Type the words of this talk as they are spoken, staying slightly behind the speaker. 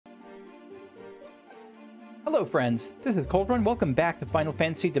Hello friends, this is Cold Run. Welcome back to Final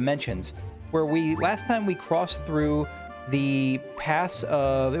Fantasy Dimensions, where last time we crossed through the pass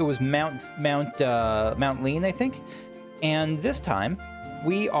of, it was Mount Liene, I think, and this time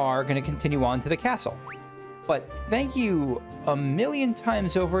we are going to continue on to the castle. But thank you a million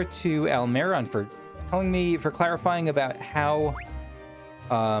times over to Almiron for clarifying about how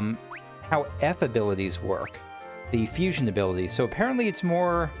F abilities work, the fusion abilities. So apparently it's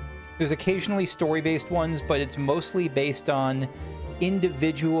more, there's occasionally story-based ones, but it's mostly based on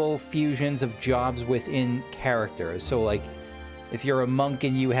individual fusions of jobs within characters. So like, if you're a monk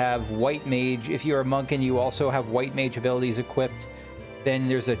and you have white mage, if you're a monk and you also have white mage abilities equipped, then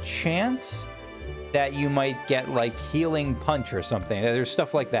there's a chance that you might get like healing punch or something. There's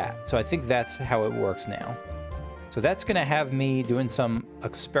stuff like that. So I think that's how it works now. So that's gonna have me doing some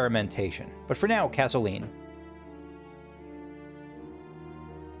experimentation. But for now, Castle Liene.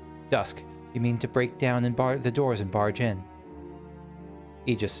 Dusk. You mean to break down and bar the doors and barge in?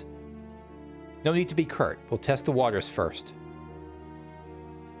 Aegis. No need to be curt. We'll test the waters first.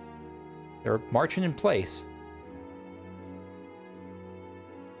 They're marching in place.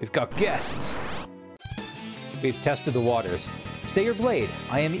 We've got guests. We've tested the waters. Stay your blade.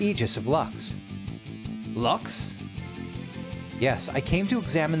 I am Aegis of Lux. Lux? Yes, I came to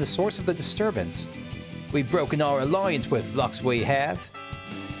examine the source of the disturbance. We've broken our alliance with Lux, we have.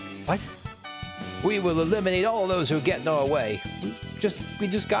 What? We will eliminate all those who get in our way. We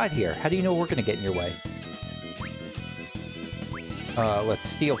just got here. How do you know we're gonna get in your way? Let's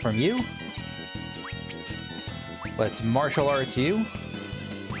steal from you. Let's martial arts you.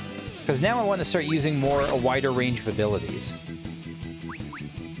 Because now I want to start using a wider range of abilities.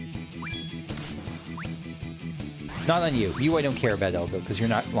 Not on you. You I don't care about, Elgo, because you're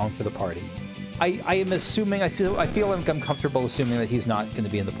not long for the party. I am assuming, I feel like I'm comfortable assuming that he's not going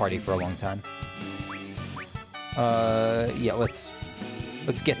to be in the party for a long time. Yeah, let's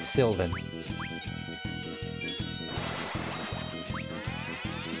get Sylvan.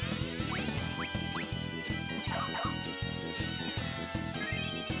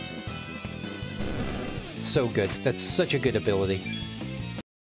 So good. That's such a good ability.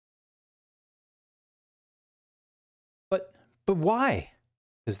 But why?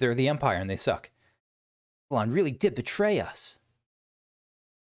 Because they're the Empire and they suck. Elon really did betray us.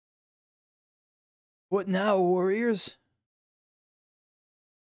 What now, warriors?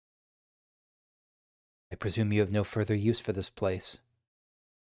 I presume you have no further use for this place.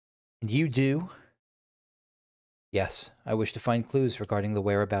 And you do? Yes, I wish to find clues regarding the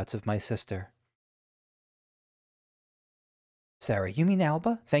whereabouts of my sister. Sarah, you mean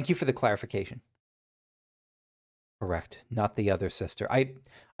Alba? Thank you for the clarification. Correct, not the other sister.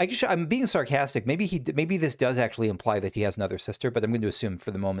 I'm being sarcastic. Maybe this does actually imply that he has another sister, but I'm going to assume for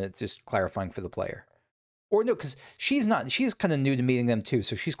the moment it's just clarifying for the player. Or no, because she's kind of new to meeting them too,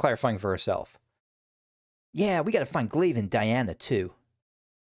 so she's clarifying for herself. Yeah, we got to find Glaive and Diana too.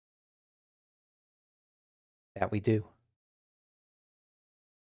 That we do.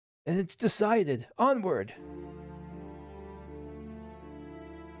 And it's decided. Onward.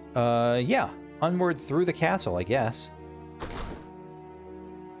 Yeah. Onward through the castle, I guess.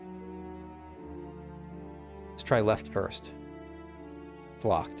 Let's try left first. It's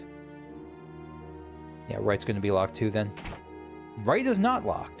locked. Yeah, right's going to be locked too then. Right is not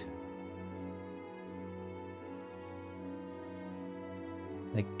locked.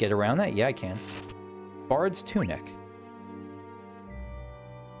 Can I get around that? Yeah, I can. Bard's Tunic.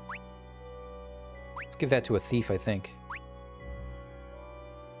 Let's give that to a thief, I think.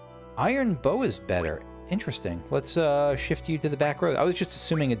 Iron Bow is better. Interesting. Let's shift you to the back row. I was just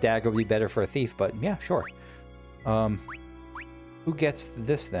assuming a dagger would be better for a thief, but yeah, sure. Who gets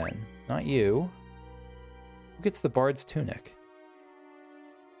this then? Not you. Who gets the Bard's Tunic?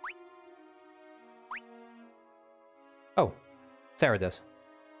 Oh, Sarah does.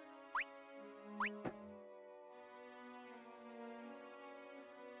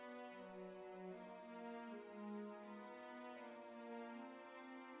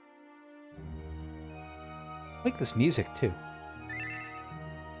 I like this music, too.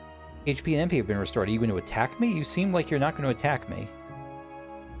 HP and MP have been restored. Are you going to attack me? You seem like you're not going to attack me.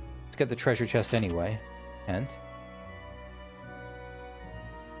 Let's get the treasure chest anyway. And?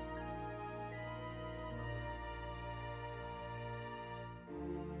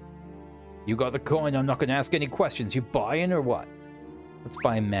 You got the coin. I'm not going to ask any questions. You buying or what? Let's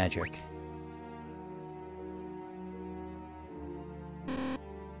buy magic.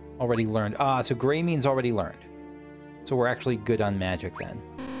 Already learned. Ah, so gray means already learned. So we're actually good on magic then.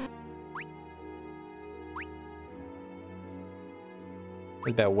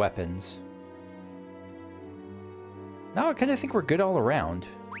 What about weapons? Now I kind of think we're good all around.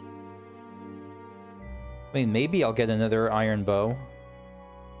 I mean, maybe I'll get another iron bow.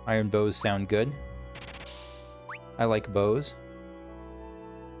 Iron bows sound good. I like bows.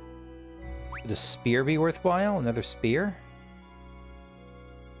 Would a spear be worthwhile? Another spear?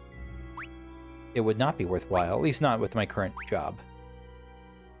 It would not be worthwhile, at least not with my current job.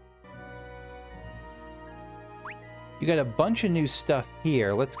 You got a bunch of new stuff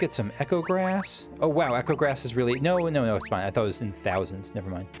here. Let's get some echo grass. Oh, wow, echo grass is really... No, it's fine. I thought it was in thousands.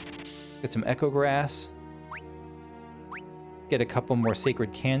 Never mind. Get some echo grass. Get a couple more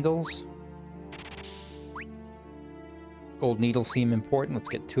sacred candles. Gold needles seem important. Let's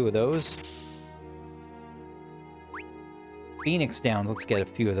get 2 of those. Phoenix downs. Let's get a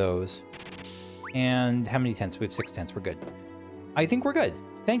few of those. And how many tents? We have 6 tents. We're good. I think we're good.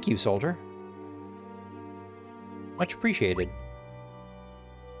 Thank you, soldier. Much appreciated.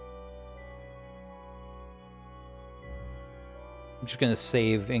 I'm just gonna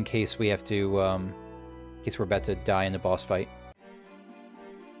save in case we have to, in case we're about to die in the boss fight.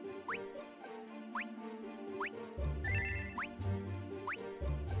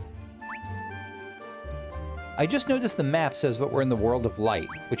 I just noticed the map says that we're in the world of light,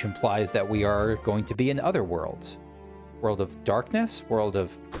 which implies that we are going to be in other worlds. World of darkness? World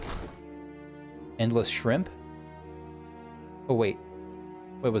of endless shrimp? Oh, wait.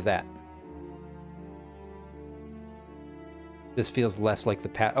 What was that? This feels less like the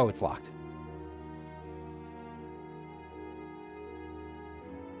path. Oh, it's locked.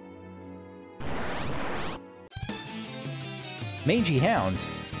 Mangy hounds.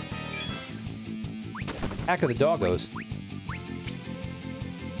 Pack of the doggos.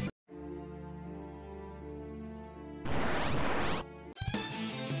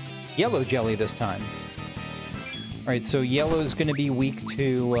 Yellow jelly this time. Alright, so yellow's gonna be weak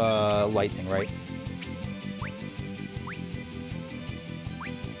to lightning, right?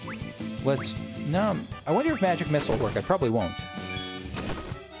 Let's... No, I wonder if magic missile will work. I probably won't.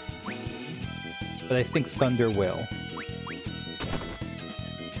 But I think thunder will.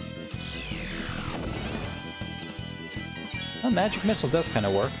 Well, magic missile does kind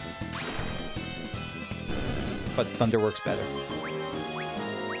of work. But thunder works better.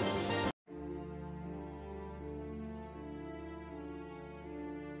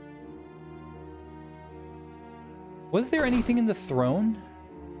 Was there anything in the throne?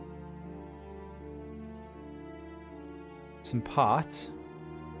 Some pots.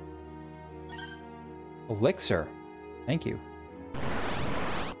 Elixir. Thank you.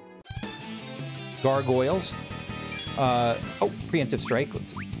 Gargoyles. Oh, preemptive strike.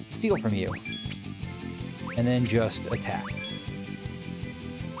 Let's steal from you. And then just attack.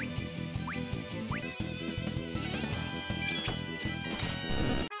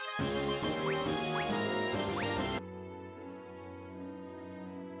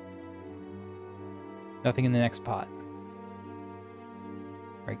 Nothing in the next pot.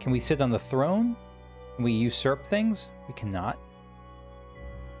 All right, can we sit on the throne? Can we usurp things? We cannot.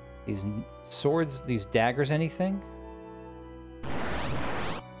 These swords, these daggers, anything?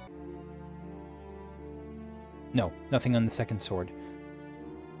 No, nothing on the second sword.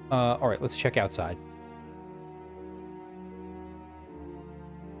 All right, let's check outside.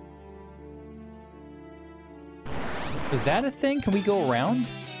 Was that a thing? Can we go around?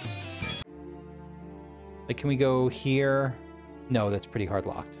 Like, can we go here? No, that's pretty hard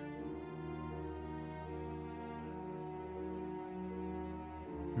locked.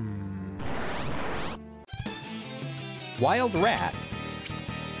 Wild rat.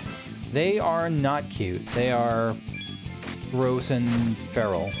 They are not cute. They are gross and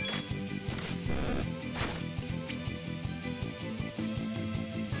feral.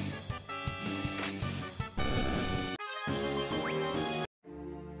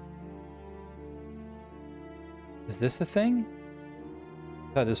 Is this the thing?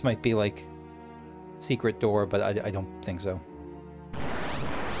 I thought this might be like secret door, but I don't think so.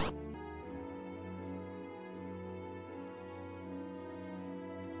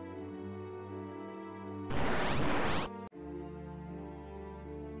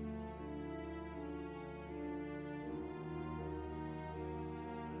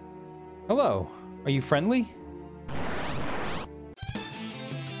 Hello. Are you friendly?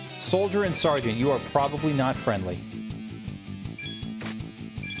 Soldier and sergeant, you are probably not friendly.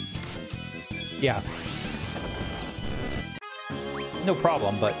 Yeah. No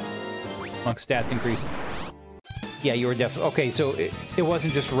problem, but monk stats increase. Yeah, you were definitely... Okay, so it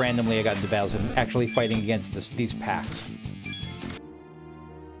wasn't just randomly I got into battles. I'm actually fighting against these packs.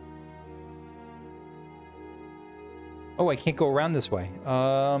 Oh, I can't go around this way.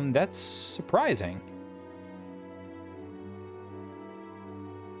 That's surprising.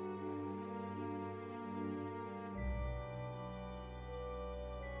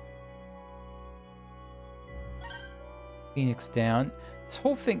 Phoenix down. This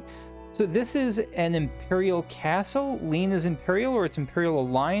whole thing... So this is an Imperial castle? Liene is Imperial, or it's Imperial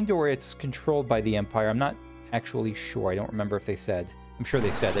aligned, or it's controlled by the Empire? I'm not actually sure. I don't remember if they said. I'm sure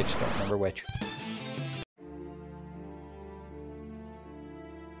they said, I just don't remember which.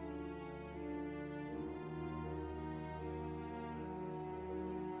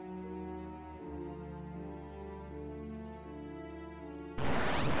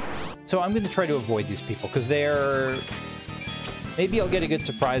 So I'm going to try to avoid these people, because they're... Maybe I'll get a good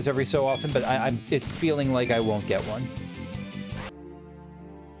surprise every so often, but it's feeling like I won't get one.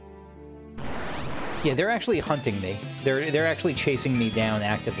 Yeah, they're actually hunting me. They're actually chasing me down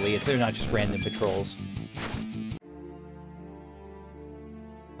actively. They're not just random patrols.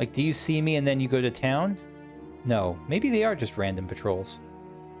 Like, do you see me and then you go to town? No. Maybe they are just random patrols.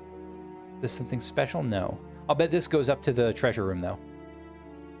 Is this something special? No. I'll bet this goes up to the treasure room, though.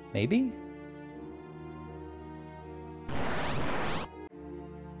 Maybe?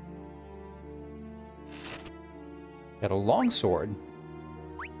 Got a longsword.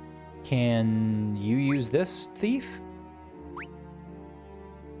 Can you use this, thief?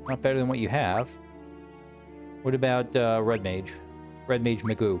 Not better than what you have. What about Red Mage? Red Mage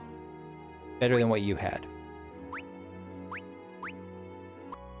Magoo. Better than what you had.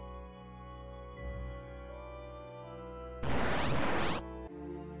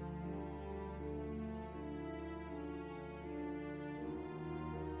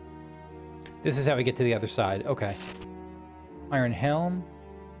 This is how we get to the other side. Okay. Iron Helm.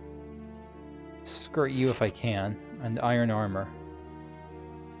 Skirt you if I can. And Iron Armor.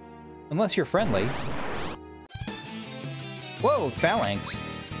 Unless you're friendly. Whoa, Phalanx.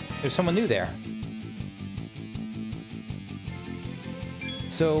 There's someone new there.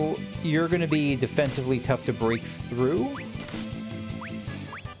 So, you're going to be defensively tough to break through?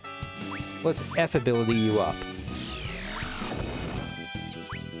 Let's F ability you up.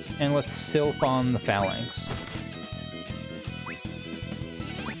 And let's Sylph on the Phalanx.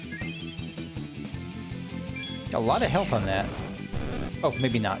 A lot of health on that. Oh,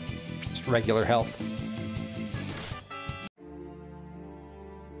 maybe not. Just regular health.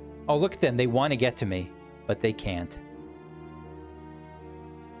 Oh, look at them. They want to get to me, but they can't.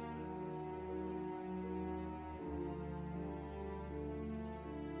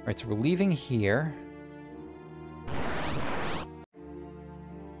 All right, so we're leaving here.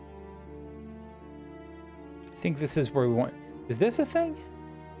 I think this is where we want... Is this a thing?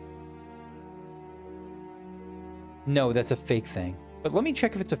 No, that's a fake thing. But let me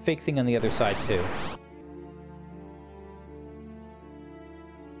check if it's a fake thing on the other side, too.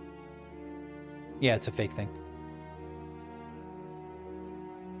 Yeah, it's a fake thing.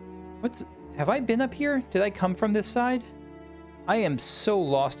 What's... Have I been up here? Did I come from this side? I am so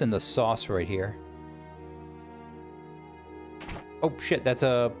lost in the sauce right here. Oh, shit, that's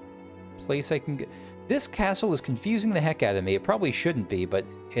a place I can get... This castle is confusing the heck out of me. It probably shouldn't be, but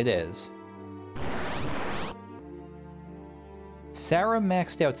it is. Sarah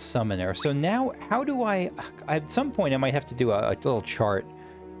maxed out Summoner. So now, how do I... At some point, I might have to do a little chart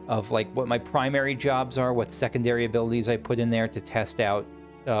of, like, what my primary jobs are, what secondary abilities I put in there to test out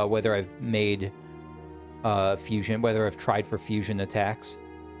whether I've made fusion, whether I've tried for fusion attacks.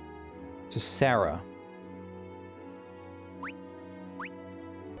 So, Sarah.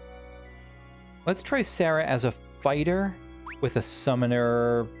 Let's try Sarah as a fighter with a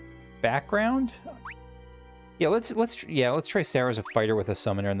summoner background. Yeah, let's try Sarah as a fighter with a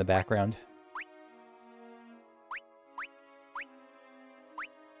summoner in the background.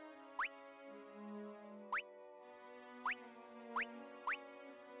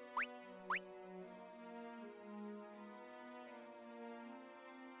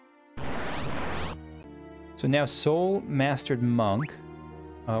 So now Soul Mastered Monk.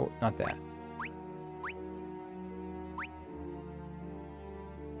 Oh, not that.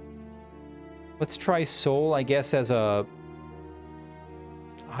 Let's try Soul, I guess, as a...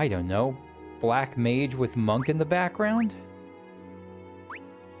 I don't know. Black Mage with Monk in the background?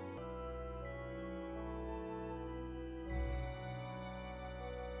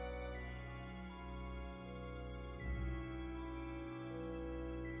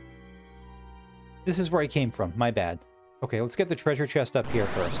 This is where I came from. My bad. Okay, let's get the treasure chest up here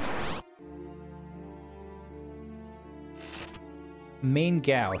first. Main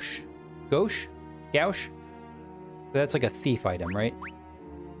Gauche. Gauche? Gauche? That's like a thief item, right?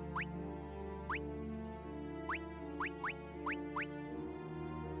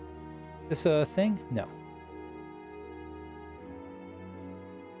 This a thing? No.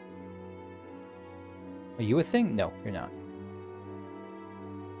 Are you a thing? No, you're not.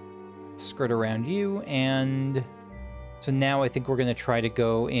 Skirt around you, and So now I think we're going to try to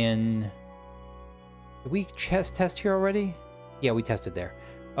go in... Did we test here already? Yeah, we tested there.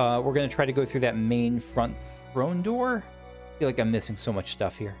 We're going to try to go through that main front throne door. I feel like I'm missing so much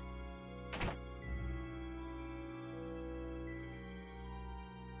stuff here.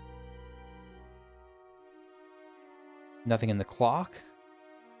 Nothing in the clock.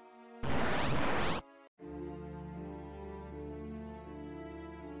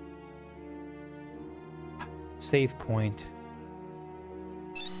 Save point.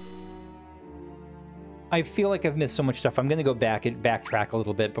 I feel like I've missed so much stuff. I'm going to go back and backtrack a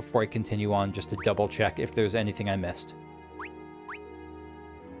little bit before I continue on, just to double check if there's anything I missed.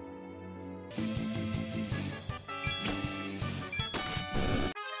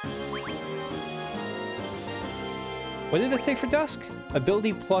 What did it say for Dusk?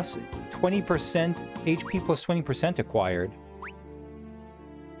 Ability plus 20%, HP plus 20% acquired.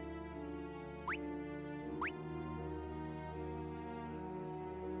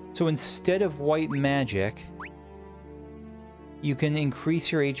 So instead of white magic, you can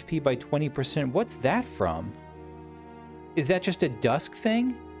increase your HP by 20%. What's that from? Is that just a Dusk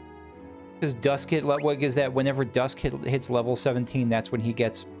thing? Does Dusk hit... What is that? Whenever Dusk hits level 17, that's when he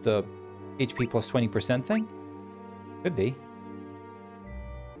gets the HP plus 20% thing? Could be.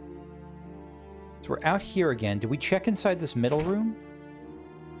 So we're out here again. Did we check inside this middle room?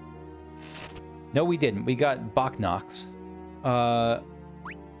 No, we didn't. We got Boknox.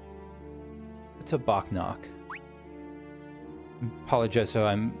 What's a Boknock?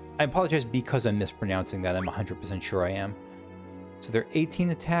 I apologize because I'm mispronouncing that. I'm 100% sure I am. So they're 18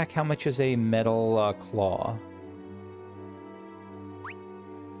 attack. How much is a metal claw?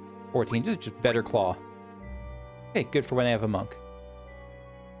 14. Just better claw. Okay, good for when I have a monk.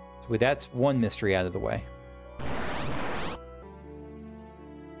 So that's one mystery out of the way.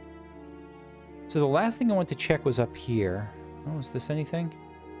 So the last thing I want to check was up here. Oh, is this anything?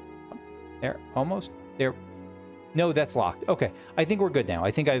 There, almost. There. No, that's locked. Okay, I think we're good now.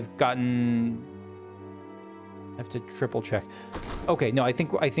 I think I've gotten... I have to triple check. Okay, no, I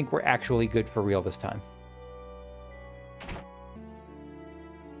think we're actually good for real this time.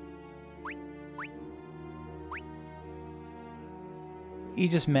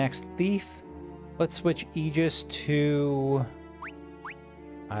 Aegis Max Thief. Let's switch Aegis to...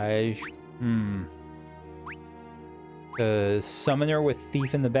 The Summoner with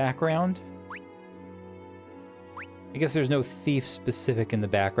Thief in the background. I guess there's no Thief specific in the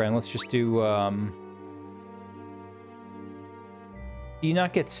background. Let's just do... Do you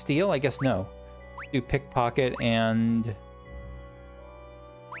not get Steal? I guess no. Do Pickpocket and...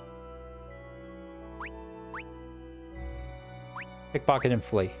 Pickpocket and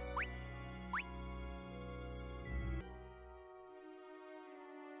Flee.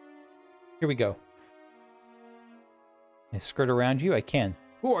 Here we go. Can I skirt around you? I can.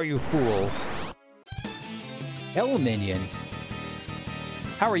 Who are you fools? Hello, minion.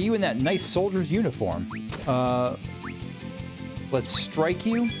 How are you in that nice soldier's uniform? Let's strike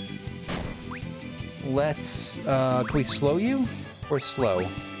you. Let's, can we slow you? Or slow?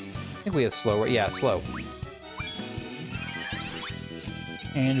 I think we have slow. Yeah, slow.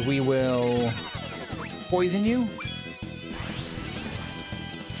 And we will poison you.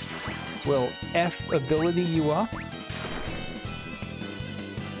 We'll F ability you up.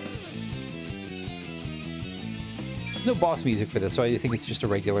 No boss music for this, so I think it's just a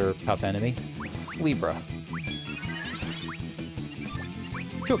regular tough enemy. Libra.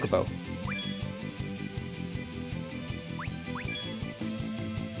 Chocobo.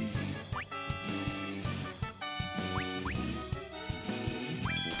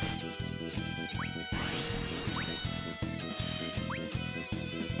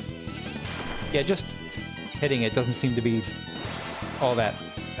 Yeah, just hitting it doesn't seem to be all that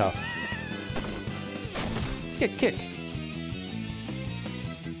tough. Kick, kick.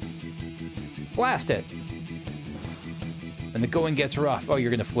 Blast it. When the going gets rough, oh,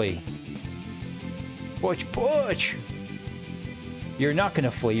 you're gonna flee. Butch, Butch! You're not gonna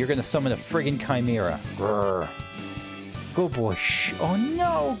flee, you're gonna summon a friggin' chimera. Grrr. Good boy. Shh. Oh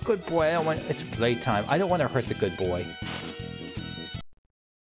no, good boy. I don't want... It's playtime. I don't want to hurt the good boy.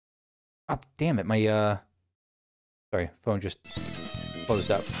 Oh, damn it. My, Sorry, phone just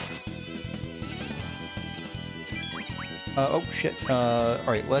closed up. Oh, shit.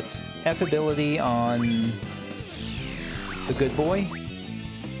 Alright, let's F ability on the good boy.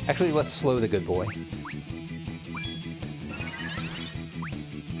 Actually, let's slow the good boy.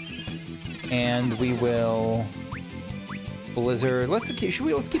 And we will... Blizzard. Let's keep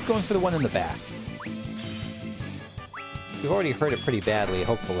going for the one in the back. We've already hurt it pretty badly,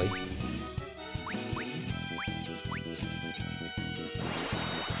 hopefully.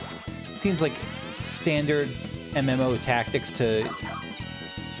 It seems like standard MMO tactics to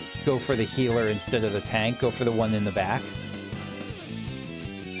go for the healer instead of the tank. Go for the one in the back.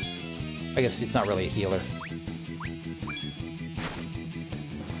 I guess it's not really a healer.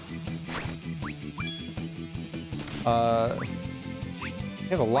 You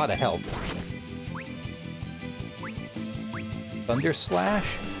have a lot of health. Thunder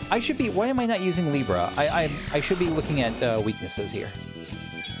Slash? I should be... Why am I not using Libra? I should be looking at weaknesses here.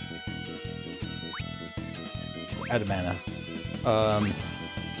 Out of mana.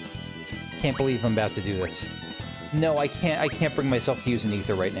 Can't believe I'm about to do this. No, I can't bring myself to use an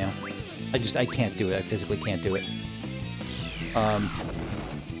ether right now. I can't do it. I physically can't do it.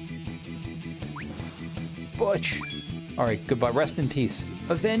 Butch! Alright, goodbye. Rest in peace.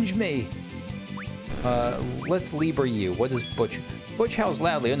 Avenge me! Let's Libra you. What is Butch? Butch howls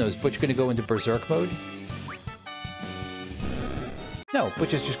loudly. Oh no, is Butch gonna go into Berserk mode? No,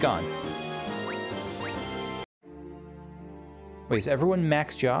 Butch is just gone. Wait, is everyone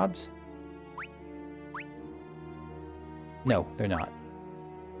max jobs? No, they're not.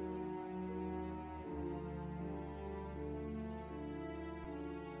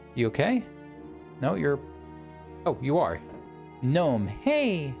 You okay? No, you're... Oh, you are. Gnome,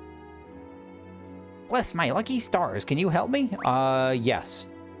 hey! Bless my lucky stars, can you help me? Yes.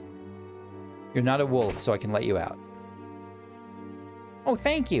 You're not a wolf, so I can let you out. Oh,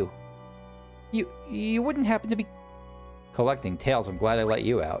 thank you. You wouldn't happen to be... collecting tails. I'm glad I let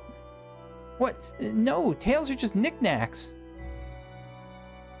you out. What? No, tails are just knickknacks.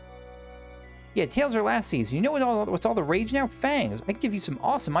 Yeah, tails are last season. You know what's all the rage now? Fangs. I can give you some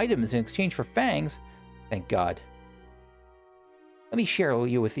awesome items in exchange for fangs. Thank God. Let me share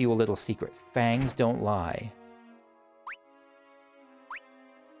with you a little secret. Fangs don't lie.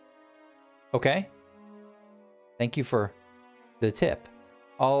 Okay. Thank you for the tip.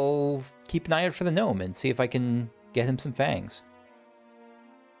 I'll keep an eye out for the gnome and see if I can get him some fangs.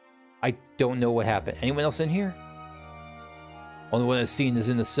 I don't know what happened. Anyone else in here? Only one I've seen is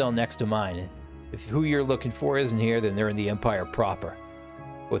in the cell next to mine. If who you're looking for isn't here, then they're in the Empire proper.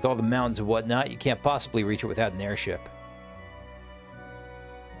 With all the mountains and whatnot, you can't possibly reach it without an airship.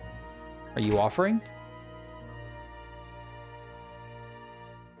 Are you offering?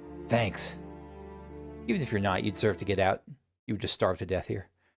 Thanks. Even if you're not, you'd deserve to get out. You would just starve to death here.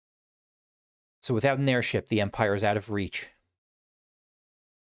 So without an airship, the Empire is out of reach.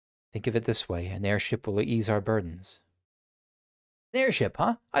 Think of it this way, an airship will ease our burdens. An airship,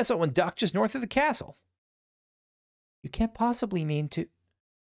 huh? I saw one dock just north of the castle. You can't possibly mean to...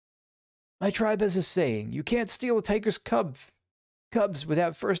 My tribe has a saying, you can't steal a tiger's cubs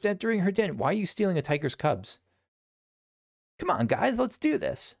without first entering her den. Why are you stealing a tiger's cubs? Come on, guys, let's do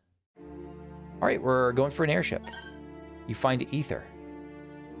this. All right, we're going for an airship. You find ether.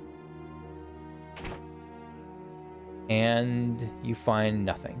 And you find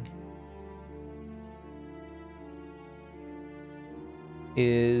nothing.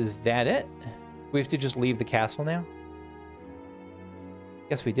 Is that it? We have to just leave the castle now?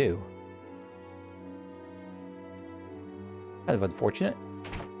 Yes, we do. Kind of unfortunate.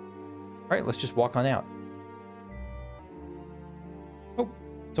 All right, let's just walk on out. Oh,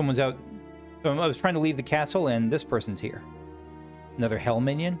 someone's out. So I was trying to leave the castle, and this person's here. Another hell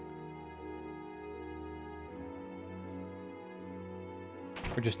minion?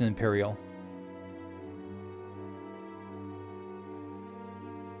 Or just an Imperial?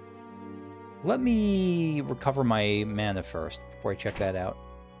 Let me recover my mana first before I check that out.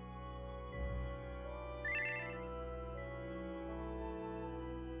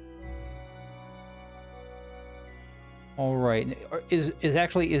 All right. Is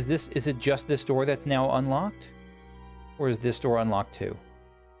it just this door that's now unlocked? Or is this door unlocked too?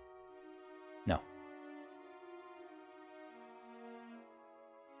 No.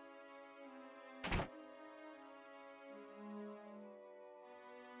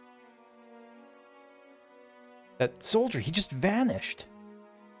 That soldier, he just vanished.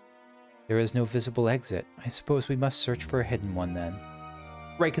 There is no visible exit. I suppose we must search for a hidden one then.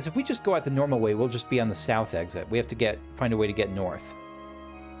 Right, because if we just go out the normal way, we'll just be on the south exit. We have to find a way to get north.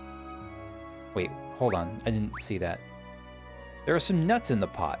 Wait, hold on. I didn't see that. There are some nuts in the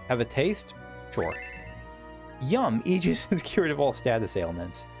pot. Have a taste? Sure. Yum! Aegis is cured of all status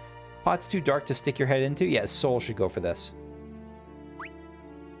ailments. Pot's too dark to stick your head into? Yeah, Soul should go for this.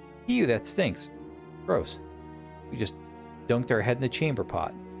 Ew, that stinks. Gross. We just dunked our head in the chamber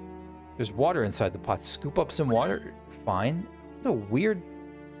pot. There's water inside the pot. Scoop up some water. Fine. What a weird...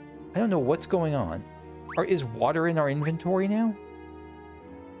 I don't know what's going on. Is water in our inventory now?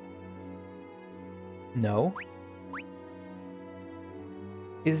 No.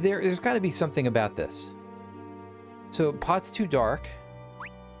 There's got to be something about this. So, pot's too dark.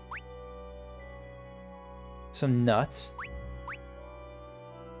 Some nuts.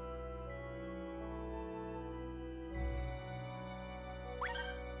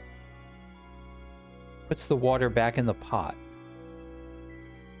 Puts the water back in the pot.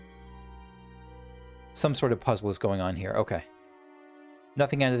 Some sort of puzzle is going on here. Okay.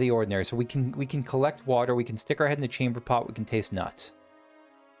 Nothing out of the ordinary. So we can collect water, we can stick our head in the chamber pot, we can taste nuts.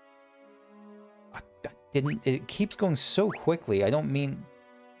 It keeps going so quickly. I don't mean...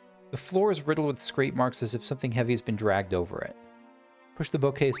 The floor is riddled with scrape marks as if something heavy has been dragged over it. Push the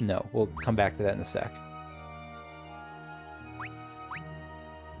bookcase? No. We'll come back to that in a sec.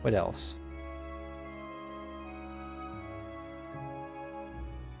 What else?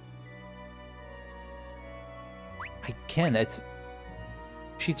 I can. It's...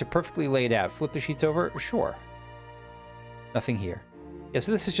 Sheets are perfectly laid out. Flip the sheets over? Sure. Nothing here. Yeah,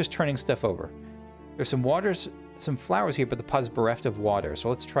 so this is just turning stuff over. There's some flowers here, but the pot is bereft of water, so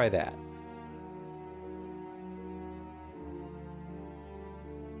let's try that.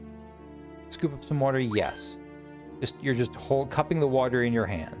 Scoop up some water? Yes. You're just cupping the water in your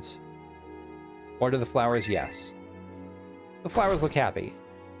hands. Water the flowers? Yes. The flowers look happy.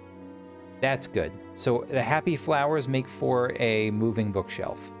 That's good. So the happy flowers make for a moving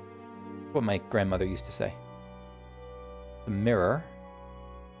bookshelf. What my grandmother used to say. The mirror.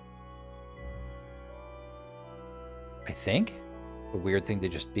 I think. A weird thing to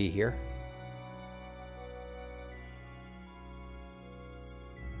just be here.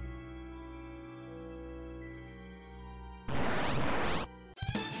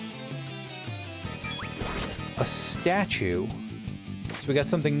 A statue. So we got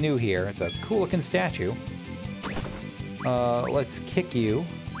something new here. It's a cool-looking statue. Let's kick you.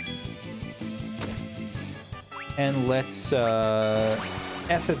 And let's,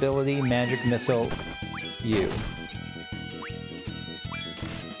 F ability, magic missile, you.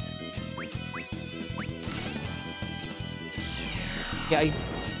 Yeah,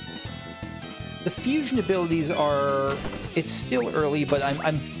 the fusion abilities are... It's still early, but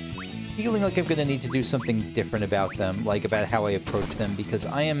I'm feeling like I'm going to need to do something different about them, like about how I approach them, because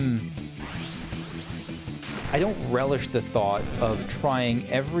I don't relish the thought of trying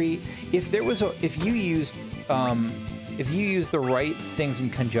every... If you used the right things in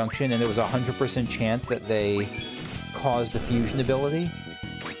conjunction and there was a 100% chance that they caused a fusion ability,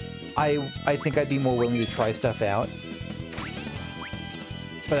 I think I'd be more willing to try stuff out.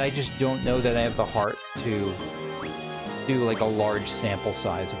 But I just don't know that I have the heart to do like a large sample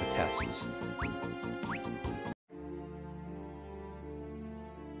size of the tests.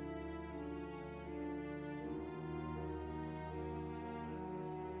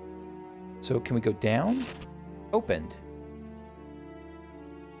 So can we go down? Opened.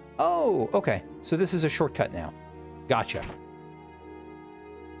 Oh, okay. So this is a shortcut now. Gotcha.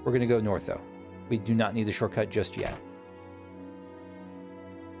 We're gonna go north though. We do not need the shortcut just yet.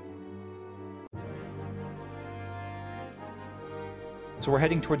 So we're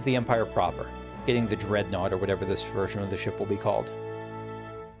heading towards the Empire proper, getting the Dreadnought or whatever this version of the ship will be called.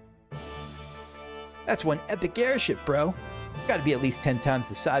 That's one epic airship, bro. Gotta be at least 10 times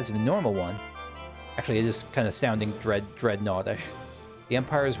the size of a normal one. Actually, it is kind of sounding Dreadnought-ish. The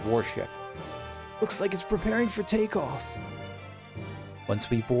Empire's warship. Looks like it's preparing for takeoff.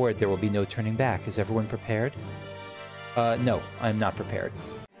 Once we board, there will be no turning back. Is everyone prepared? No, I'm not prepared.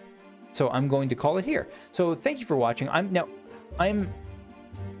 So I'm going to call it here. So thank you for watching.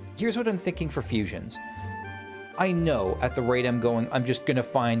 Here's what I'm thinking for fusions. I know at the rate I'm going, I'm just going to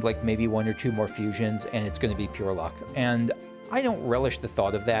find like maybe 1 or 2 more fusions and it's going to be pure luck. And I don't relish the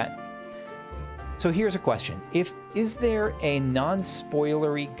thought of that. So here's a question. Is there a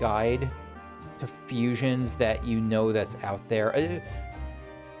non-spoilery guide to fusions that you know that's out there?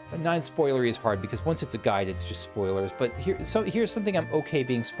 Non-spoilery is hard because once it's a guide, it's just spoilers. But here's something I'm okay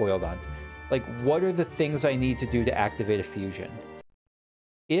being spoiled on. Like, what are the things I need to do to activate a fusion?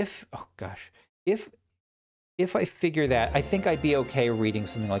 Oh gosh, if I figure that, I think I'd be okay reading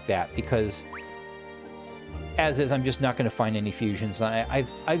something like that, because as is, I'm just not going to find any fusions.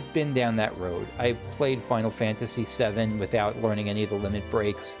 I've been down that road. I played Final Fantasy VII without learning any of the limit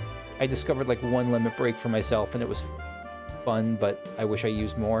breaks. I discovered like 1 limit break for myself, and it was fun, but I wish I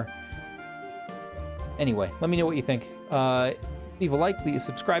used more. Anyway, let me know what you think. Leave a like, please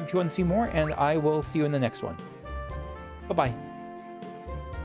subscribe if you want to see more, and I will see you in the next one. Bye-bye.